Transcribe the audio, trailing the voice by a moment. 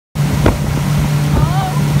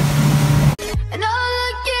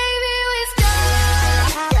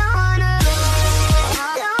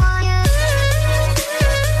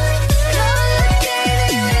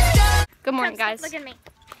guys. Look at me.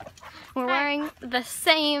 We're wearing the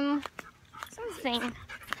same thing.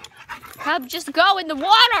 Cub, just go in the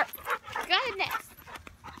water! Goodness.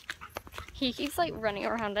 He keeps like running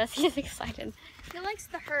around us. He's excited. He likes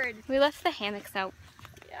the herd. We left the hammocks out.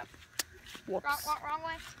 Yeah. Whoops. Wrong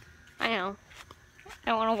way. I know. I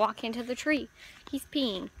don't want to walk into the tree. He's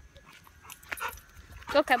peeing.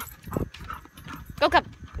 Go, Cub. Go, Cub.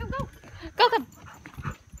 Go, go. Go, Cub.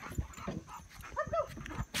 Go.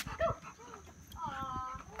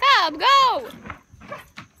 Cub, go!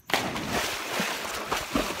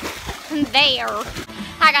 There.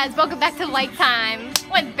 Hi guys, welcome back to Lake Time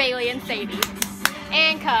with Bailey and Sadie.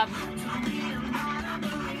 And Cub.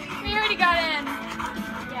 We already got in.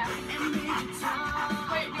 Yeah.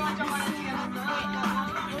 Wait, you want to jump on it together?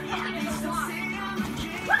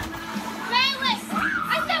 Bailey!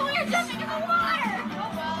 I said we were jumping in the water! Oh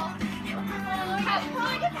well. Cub, come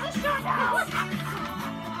on, get this shot out!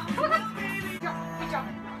 Come on, Good job.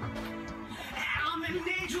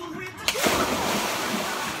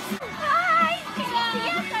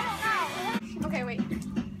 Okay, wait.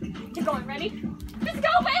 Keep going. Ready? let's go,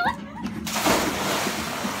 Bailey!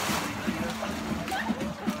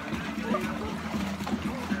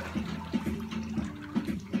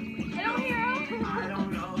 Hello, hero. I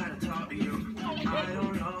don't know how to talk to you. I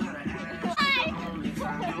don't know how to act. Only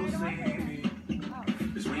time you'll see me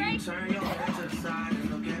is when you turn your head to the side and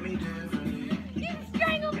look at me differently. You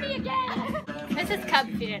strangled me again! This is Cub,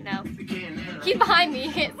 if you didn't know. He's behind me,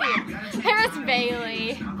 you can't see him. There's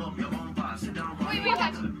Bailey. Wait,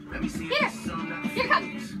 watch. Here! Here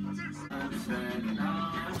comes!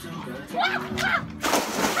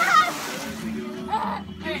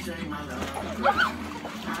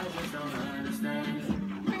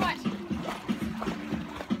 Wait, watch.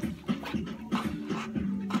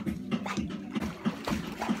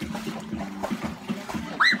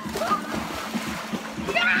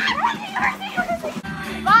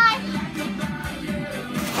 Bye!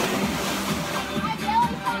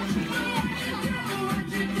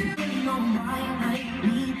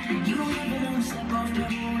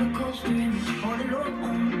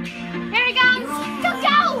 Here he goes! Go,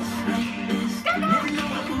 go! Go, go!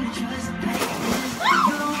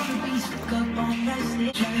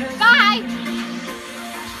 Bye!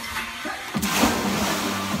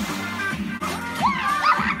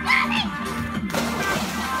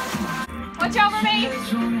 Watch over me.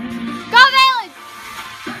 Go, Bailey!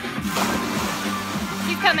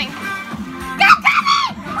 He's coming. Go, Cubby!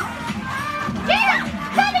 Get him!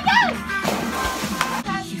 Cubby, go!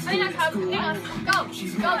 I mean, not Cub. Yeah. Go.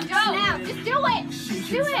 Go. Go. Now, just do it!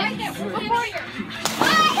 Do it! Right there. Before you.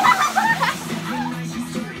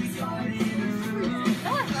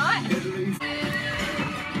 No, it's not.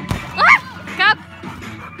 Cub!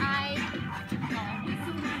 I.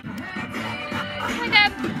 Hi,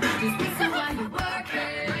 Deb.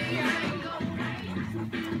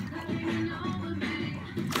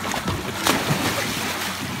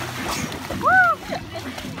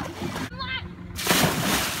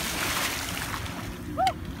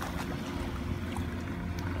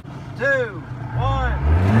 Two, one.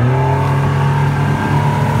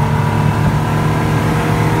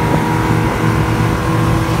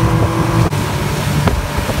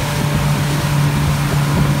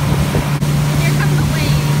 Here comes the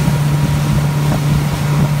wave.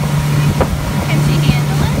 Can she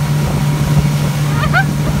handle it?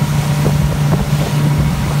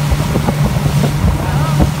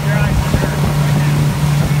 Your eyes are hurt right now.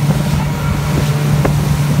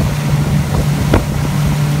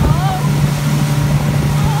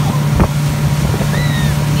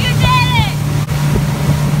 You did it!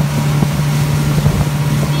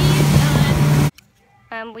 She's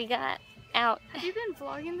done. We got out. Have you been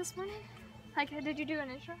vlogging this morning? Like, did you do an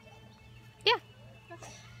intro?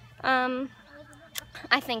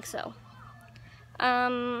 I think so.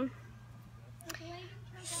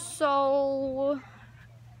 So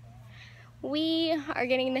we are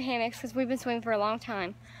getting the hammocks because we've been swimming for a long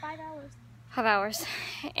time. 5 hours. 5 hours.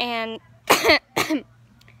 And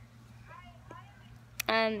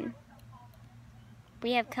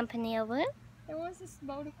we have company over. There was this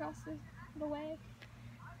boat across the way.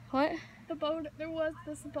 What? The boat. There was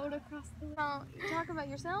this boat across the way. You talking about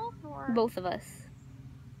yourself or? Both of us.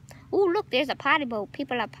 Ooh, look, there's a party boat.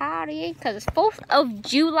 People are partying because it's 4th of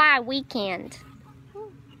July weekend.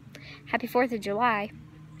 Ooh. Happy 4th of July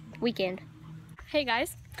weekend. Hey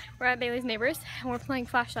guys, we're at Bailey's neighbors and we're playing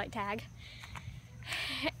flashlight tag.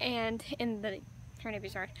 And in the her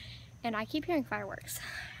neighbor's yard. And I keep hearing fireworks.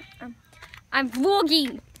 I'm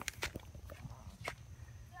vlogging.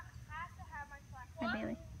 Hi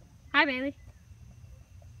Bailey. Hi Bailey.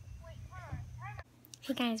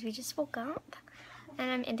 Hey guys, we just woke up and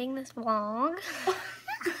I'm ending this vlog.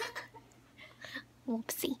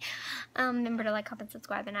 Whoopsie. Remember to like, comment,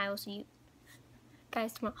 subscribe, and I will see you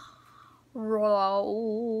guys tomorrow.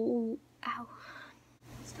 Ow.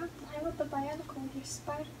 Stop playing with the bionicle with your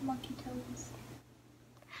spider monkey toes.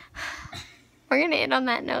 We're gonna end on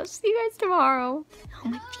that note. See you guys tomorrow. Oh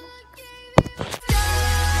my